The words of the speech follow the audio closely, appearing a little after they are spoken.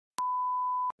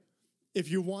if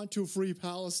you want to free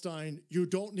Palestine, you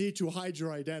don't need to hide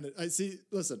your identity. I see.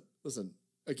 Listen.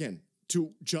 Again,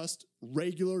 to just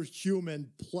regular human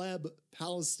pleb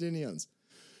Palestinians,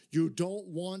 you don't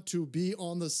want to be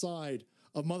on the side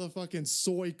of motherfucking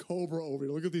soy cobra over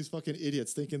here. Look at these fucking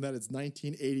idiots thinking that it's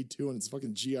 1982 and it's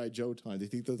fucking G.I. Joe time. They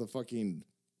think they're the fucking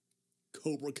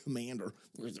Cobra commander.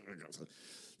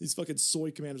 These fucking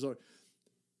soy commanders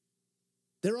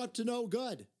they're up to no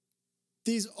good.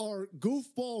 These are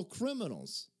goofball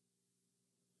criminals.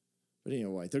 But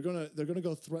anyway, they're gonna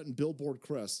go threaten Billboard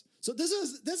Chris. So this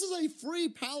is a free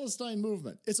Palestine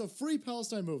movement. It's a free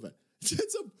Palestine movement.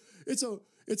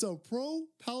 It's a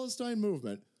pro-Palestine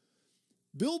movement.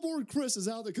 Billboard Chris is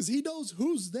out there because he knows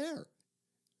who's there.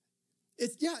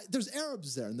 There's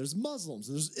Arabs there and there's Muslims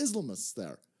and there's Islamists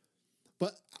there.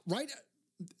 But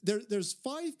there's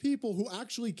 5 people who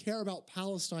actually care about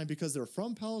Palestine because they're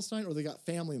from Palestine or they got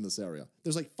family in this area.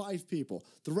 There's like 5 people.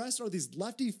 The rest are these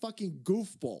lefty fucking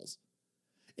goofballs.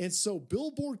 And so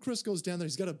Billboard Chris goes down there.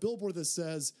 He's got a billboard that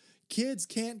says, kids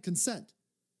can't consent.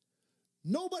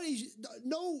 No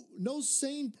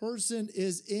sane person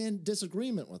is in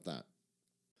disagreement with that.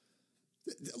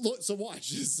 Look, so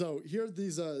watch. So here are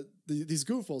these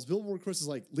goofballs. Billboard Chris is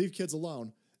like, leave kids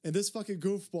alone. And this fucking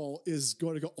goofball is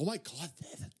going to go, oh my God,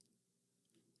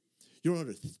 you don't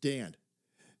understand.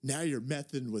 Now you're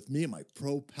messing with me and my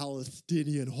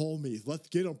pro-Palestinian homies. Let's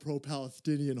get them,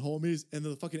 pro-Palestinian homies. And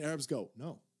then the fucking Arabs go,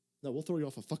 no, we'll throw you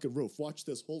off a fucking roof. Watch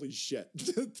this. Holy shit.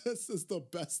 This is the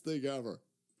best thing ever.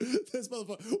 This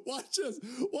motherfucker,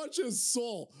 watch his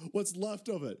soul, what's left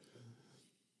of it.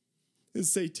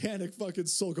 His satanic fucking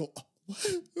soul go,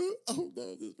 oh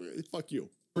no, fuck you.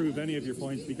 Prove any of your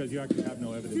points because you actually have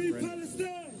no evidence. Free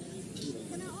Palestine!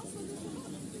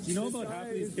 You know about half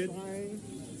of these kids? Trying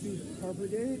to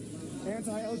propagate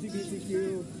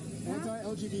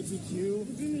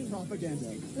anti-LGBTQ propaganda.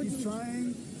 He's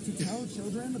trying to tell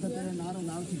children that they're not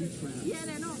allowed to be trans. Yeah,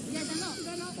 they know.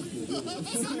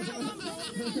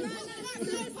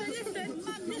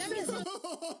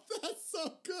 That's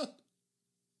so good.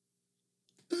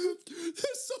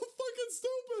 They're so fucking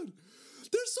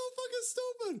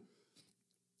stupid.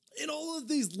 In all of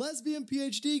these lesbian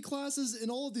PhD classes, in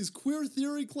all of these queer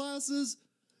theory classes,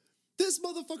 this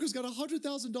motherfucker's got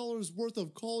 $100,000 worth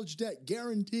of college debt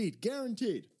guaranteed.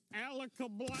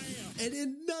 Alakablam. And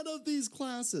in none of these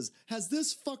classes has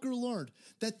this fucker learned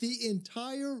that the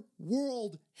entire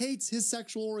world hates his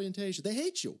sexual orientation. They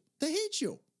hate you. They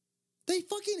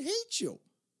fucking hate you.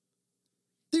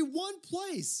 The one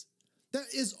place that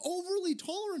is overly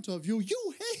tolerant of you,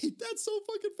 you hate. That's so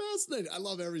fucking fascinating. I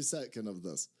love every second of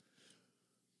this.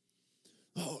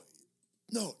 Oh,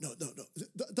 no.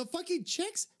 The fucking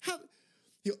chicks have...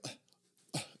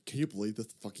 can you believe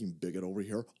this fucking bigot over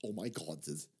here? Oh my God,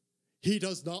 he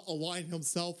does not align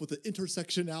himself with the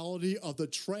intersectionality of the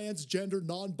transgender,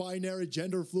 non-binary,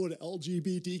 gender fluid,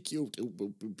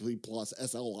 LGBTQ plus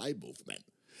SLI movement.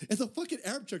 And the fucking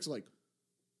Arab chicks are like,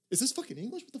 is this fucking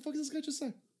English? What the fuck did this guy just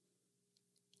say?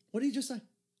 What did he just say?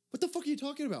 What the fuck are you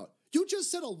talking about? You just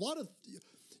said a lot of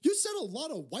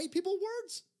white people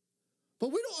words,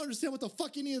 but we don't understand what the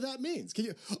fuck any of that means. Can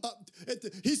you?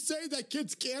 He's saying that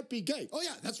kids can't be gay. Oh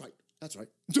yeah, that's right.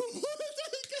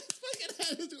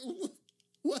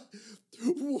 What?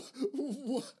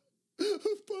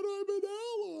 But I'm an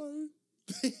ally.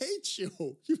 They hate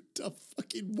you. You dumb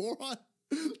fucking moron.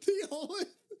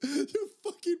 You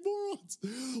fucking morons.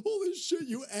 Holy shit,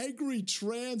 you angry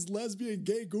trans, lesbian,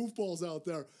 gay goofballs out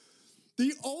there.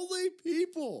 The only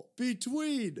people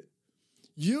between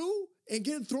you and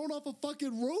getting thrown off a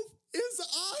fucking roof is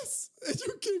us. And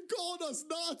you keep calling us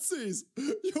Nazis.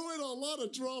 You're in a lot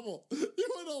of trouble.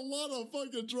 You're in a lot of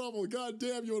fucking trouble. God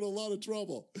damn, you're in a lot of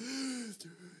trouble.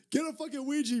 Get a fucking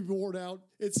Ouija board out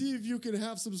and see if you can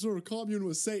have some sort of commune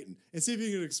with Satan and see if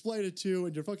you can explain it to you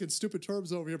in your fucking stupid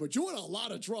terms over here. But you're in a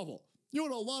lot of trouble. You're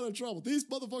in a lot of trouble. These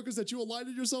motherfuckers that you aligned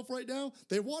yourself right now,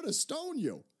 they want to stone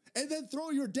you and then throw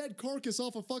your dead carcass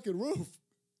off a fucking roof.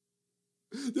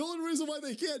 The only reason why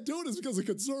they can't do it is because of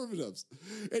conservatives.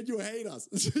 And you hate us.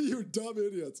 You dumb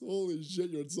idiots. Holy shit,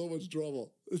 you're in so much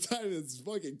trouble. It's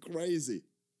fucking crazy.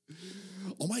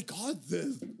 Oh my God,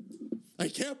 I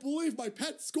can't believe my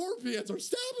pet scorpions are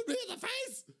stabbing me in the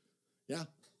face. Yeah,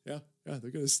 they're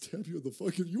going to stab you in the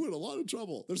fucking, you in a lot of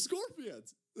trouble. They're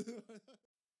scorpions.